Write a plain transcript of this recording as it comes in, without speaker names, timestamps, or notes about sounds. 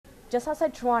Just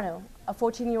outside Toronto, a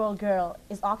 14-year-old girl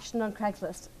is auctioned on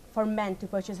Craigslist for men to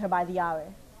purchase her by the hour.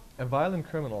 A violent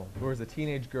criminal lures a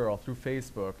teenage girl through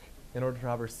Facebook in order to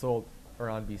have her sold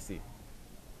around BC.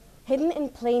 Hidden in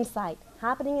plain sight,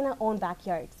 happening in our own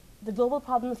backyards, the global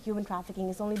problem of human trafficking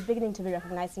is only beginning to be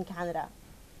recognized in Canada.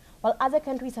 While other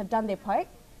countries have done their part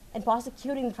in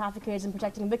prosecuting the traffickers and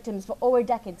protecting victims for over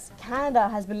decades, Canada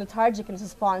has been lethargic in its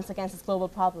response against this global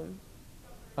problem.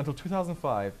 Until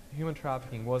 2005, human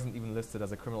trafficking wasn't even listed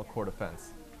as a criminal court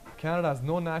offense. Canada has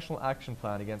no national action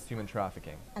plan against human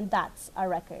trafficking. And that's our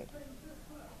record.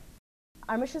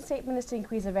 Our mission statement is to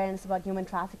increase awareness about human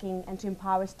trafficking and to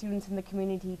empower students in the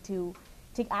community to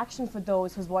take action for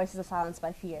those whose voices are silenced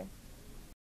by fear.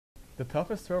 The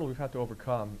toughest hurdle we've had to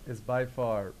overcome is by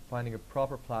far finding a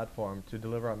proper platform to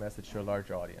deliver our message to a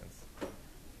large audience.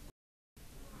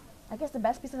 I guess the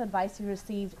best piece of advice we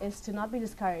received is to not be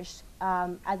discouraged,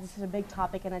 as this is a big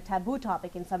topic and a taboo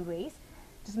topic in some ways.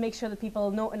 Just make sure that people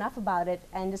know enough about it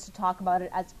and just to talk about it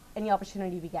as any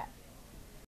opportunity we get.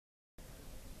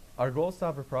 Our goal is to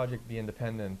have our project be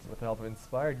independent with the help of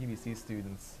inspired UBC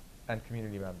students and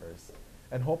community members,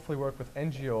 and hopefully work with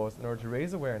NGOs in order to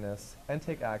raise awareness and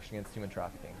take action against human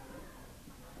trafficking.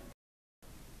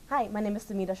 Hi, my name is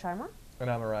Sumita Sharma.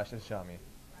 And I'm Arash Shami.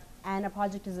 And our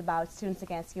project is about Students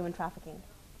Against Human Trafficking.